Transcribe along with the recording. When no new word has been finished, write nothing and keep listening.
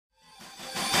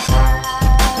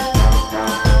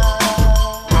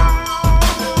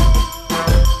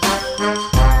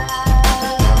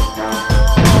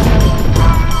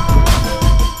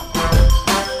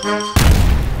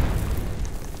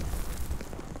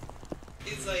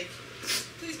is like,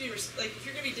 please be like, if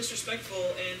you're gonna be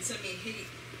disrespectful and send me hate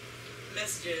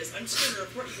messages, I'm just gonna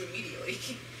report you immediately.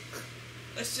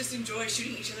 Let's just enjoy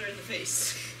shooting each other in the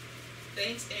face.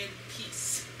 Thanks and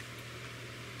peace.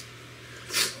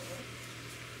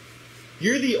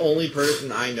 You're the only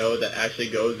person I know that actually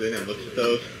goes in and looks at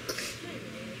those.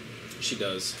 She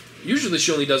does. Usually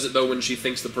she only does it, though, when she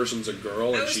thinks the person's a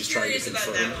girl and she's trying to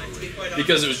confirm. That one, to be quite honest.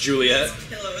 Because it was Juliet.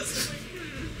 Pillows.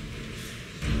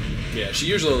 Yeah, she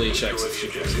usually only checks if she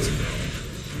thinks it's a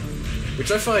girl.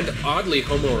 Which I find oddly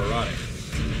homoerotic.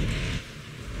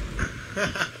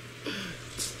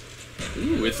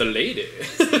 Ooh, it's a lady.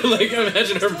 Like,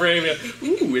 imagine her brain.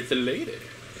 Ooh, it's a lady.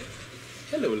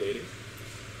 Hello, lady.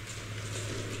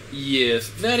 Yes,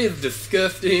 that is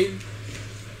disgusting.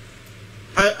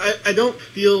 I don't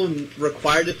feel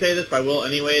required to say this, but I will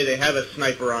anyway. They have a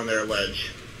sniper on their ledge.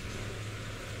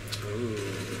 Ooh.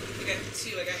 I got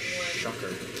two, I got one.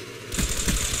 Shocker.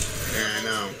 Yeah, I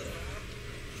know.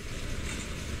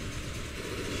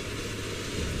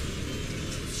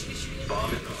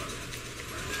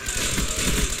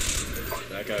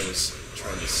 That guy was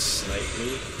trying to snipe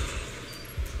me.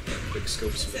 Quick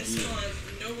scopes for That's you.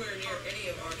 still nowhere near any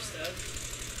of our stuff.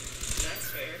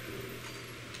 That's fair.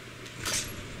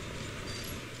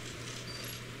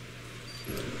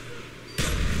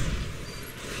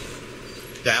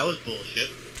 That was bullshit.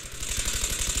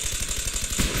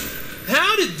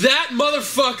 How did that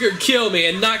motherfucker kill me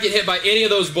and not get hit by any of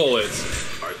those bullets?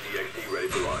 RCXD ready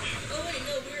for launch. Oh wait,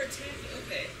 no, we were attacking.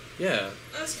 Okay. Yeah.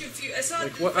 I was confused. I saw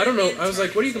Like, the what? I don't know. defend I was like,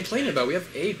 and what are you target complaining at the about? We have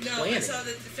A same time. No, I planning. saw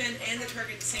the defend and the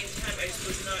target at the same time. I just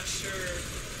was not sure.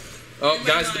 Oh,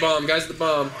 guys at the bomb. Guys at the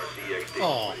bomb.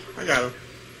 Oh, I got him.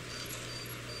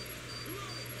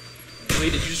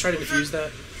 Lee, did you just try to defuse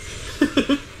that?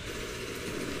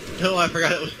 No, I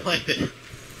forgot it was planted.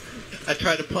 I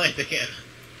tried to plant again.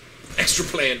 Extra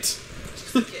plant.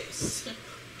 Just in case.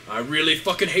 I really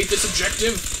fucking hate this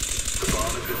objective. The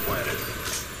bomb has been planted.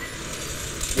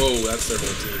 Whoa, that's their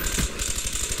whole team.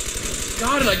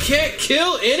 God, and I can't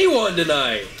kill anyone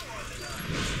tonight.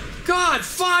 God,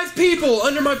 5 people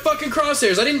under my fucking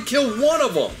crosshairs. I didn't kill one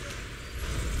of them.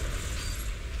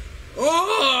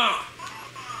 Oh!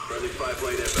 Friendly spy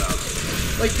plane inbound.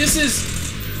 Like, this is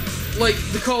like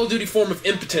the Call of Duty form of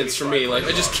impotence for me. Like,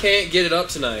 I just can't get it up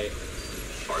tonight.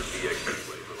 RCXD ready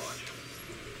for launch.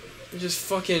 It's just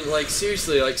fucking, like,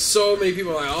 seriously, like, so many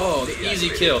people are like, oh, the easy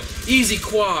kill, easy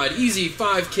quad, easy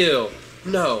 5 kill.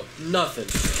 No, nothing.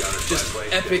 Just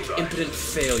epic, impotent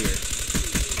failure.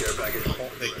 Care package.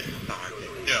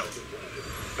 No,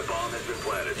 The bomb has been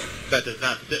planted. that does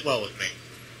not sit well with me.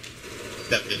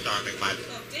 Them disarming my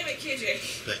Oh, damn it, KJ.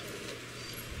 thing.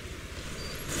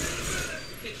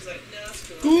 KJ's like, no, that's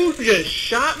cool. Who just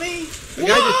shot me? The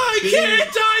guy Why just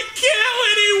can't I kill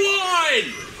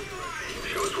anyone?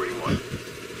 Show us where you want.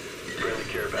 Friendly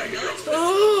care package on the way.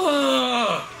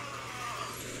 Oh!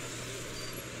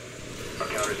 Our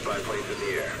counter spy planes in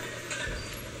the air.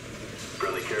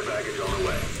 Friendly care package on the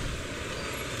way.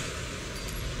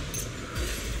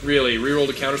 Really, rerolled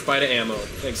a counter spy to ammo.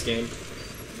 Thanks, game.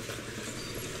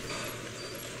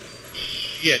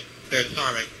 shit. They're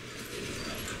disarming.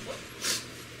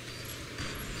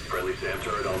 Friendly SAM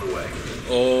turret on the way.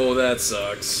 Oh, that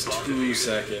sucks. 2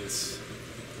 seconds.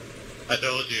 I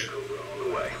told you. On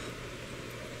the way.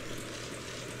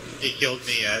 He killed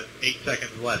me at 8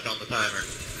 seconds left on the timer.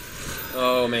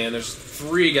 Oh man, there's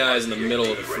 3 guys in the middle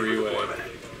of the freeway.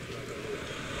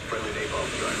 Friendly napalm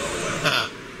strike on the way.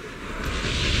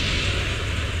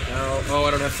 Ow. Oh,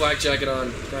 I don't have flak jacket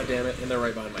on. God damn it. And they're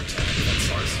right behind my tank. That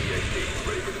sucks. RCXD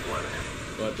ready for deployment.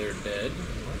 But they're dead.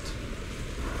 What?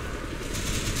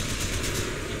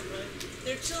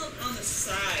 They're chilling on the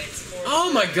sides more.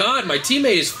 Oh my god, my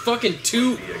teammate is fucking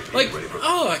too... Like,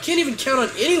 oh, I can't even count on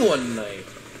anyone tonight.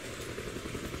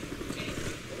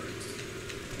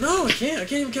 No, I can't. I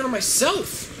can't even count on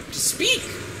myself to speak.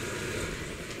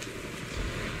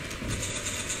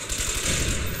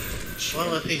 Well,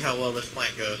 let's see how well this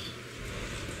plant goes.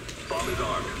 Bomb is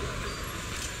armed.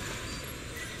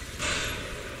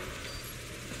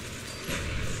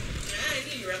 Yeah, I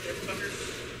knew you were out there, fucker.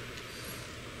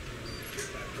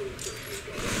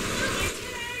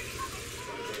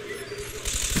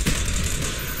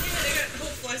 Yeah, I got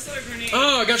hopeful. I saw a grenade.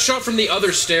 Oh, I got shot from the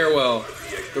other stairwell.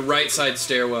 The right side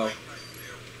stairwell.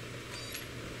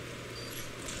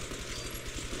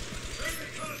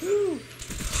 Woo.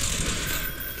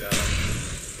 Got him.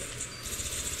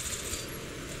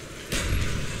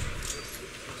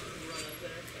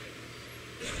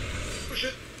 Oh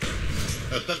shit.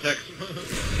 That's Semtex.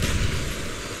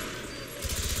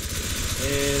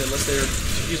 And unless they're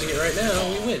using it right now,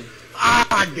 we win.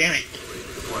 Ah, damn it.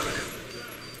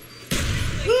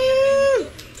 Woo!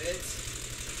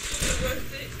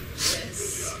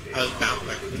 I was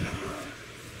bouncing.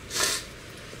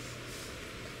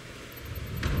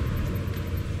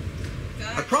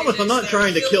 I promise I'm not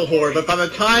trying to kill Horde, but by the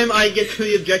time I get to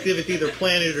the objective, it's either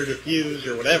planted or defused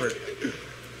or whatever.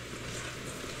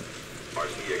 I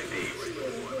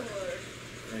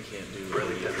can't do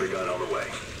Friendly sentry gun on the way.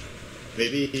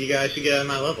 Maybe you guys should get on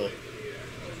my level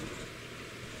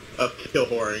of kill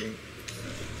Horde.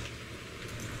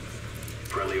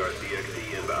 Friendly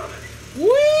RCXD inbound.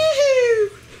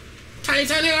 Woohoo! Tiny,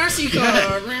 tiny RC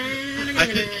car! I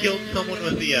just killed someone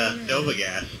with the Nova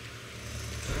gas.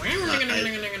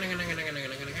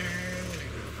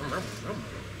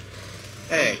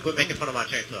 Hey, quit making fun of my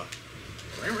chainsaw.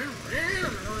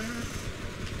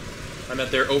 I'm at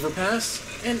their overpass,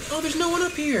 and oh, there's no one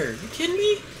up here. You kidding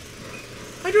me?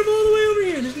 I drove all the way over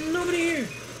here. There's nobody here.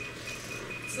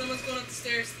 Someone's going up the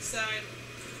stairs to the side.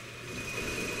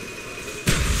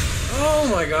 Oh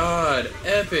my god!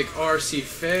 Epic RC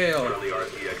fail. Friendly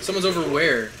RCXD. Someone's over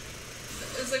where?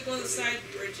 It's like one of the side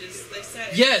bridges. They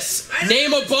said. Yes!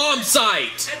 Name a bomb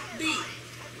site! At B.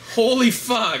 Holy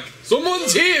fuck!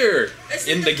 Someone's here!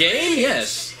 In the game?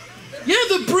 Yes. Yeah,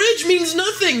 the bridge means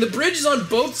nothing! The bridge is on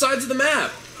both sides of the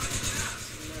map.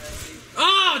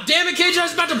 Ah, damn it, KJ, I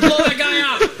was about to blow that guy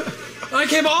up! I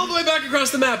came all the way back across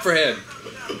the map for him.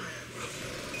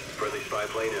 Friendly spy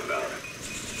plane inbound.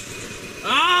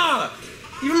 Ah!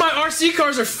 Even my RC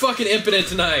cars are fucking impotent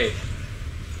tonight.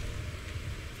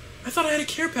 I thought I had a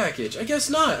care package. I guess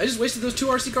not. I just wasted those 2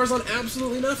 RC cars on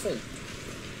absolutely nothing.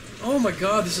 Oh my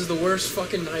god, this is the worst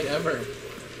fucking night ever.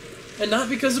 And not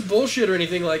because of bullshit or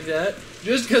anything like that.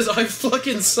 Just because I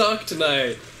fucking suck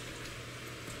tonight.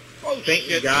 Oh, thank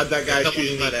God that guy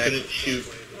shooting me couldn't shoot.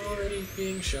 Already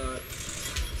being shot.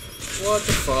 What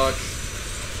the fuck?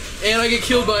 And I get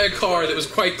killed by a car that was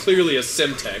quite clearly a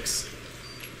Simtex.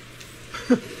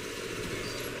 Got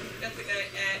the guy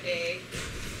at A.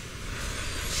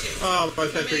 Shit. Oh, my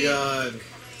sentry gun.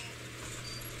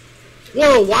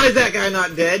 Whoa, why is that guy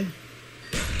not dead?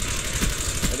 I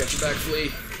got your back,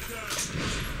 Flea.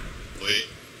 Wait.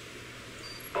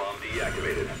 Bomb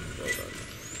deactivated. Well done.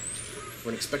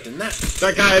 Wasn't expecting that.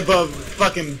 That guy above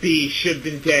fucking B should have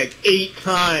been dead 8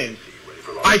 times.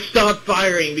 I stopped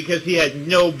firing because he had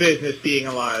no business being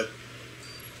alive.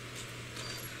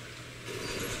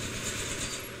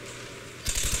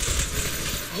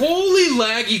 Holy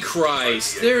laggy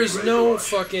Christ! There is no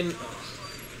fucking...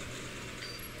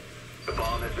 The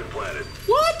bomb has been planted.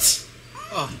 What?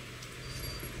 Oh.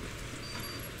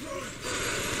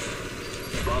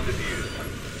 Bomb defused.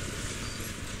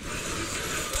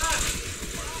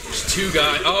 There's 2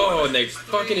 guys. Oh, and they're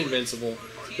fucking invincible.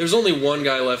 There's only 1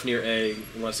 guy left near A,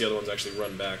 unless the other one's actually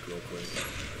run back real quick.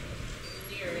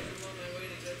 Near it. I'm on my way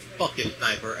to go try. Fucking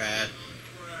sniper ass.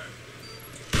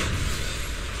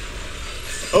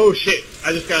 Oh shit,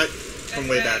 I just got from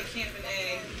way back. Camping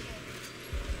A.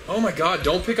 Oh my god,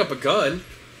 don't pick up a gun.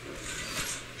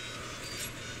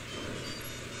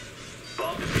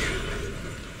 Bomb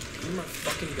defused. Give me my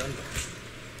fucking gun back.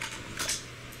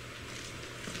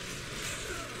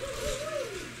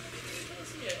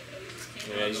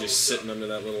 Yeah, he's just sitting under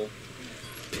that little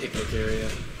picnic area.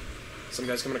 Some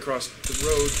guy's coming across the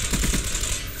road.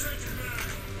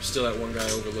 Still that 1 guy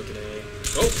overlooking A.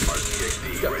 Oh!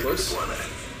 He got close.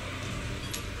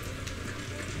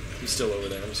 He's still over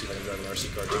there. Let me see if I can drive an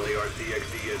RC car. Friendly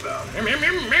RCXD inbound. Spent a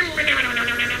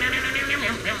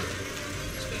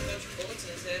bunch of bullets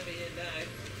in his head, but he didn't die.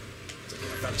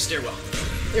 I found a stairwell.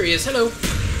 There he is. Hello.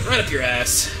 Right up your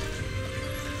ass.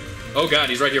 Oh god,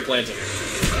 he's right here planting.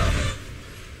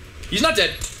 He's not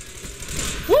dead.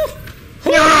 Woo!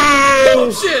 No! Oh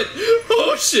shit!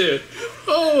 Oh shit!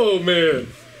 Oh man!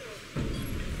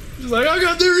 He's like, oh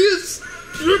god, there he is!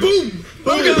 Boom!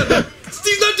 Oh god!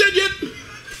 He's not dead yet!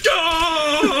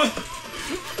 Ah!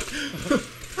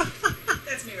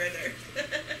 That's me right there.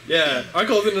 Yeah, I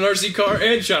called in an RC car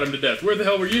and shot him to death. Where the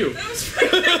hell were you? That was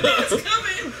right there. That was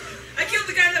coming. I killed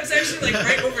the guy that was actually like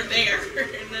right over there,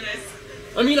 and then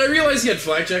I mean, I realized he had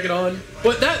flak jacket on,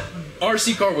 but that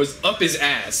RC car was up his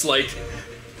ass. Like,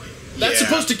 that's Yeah.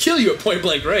 supposed to kill you at point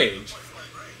blank range.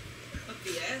 Up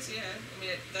the ass, yeah. I mean,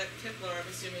 that Kevlar, I'm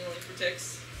assuming, only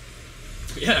protects.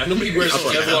 Yeah, nobody wears a Up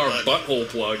on Kevlar that butthole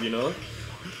plug, you know?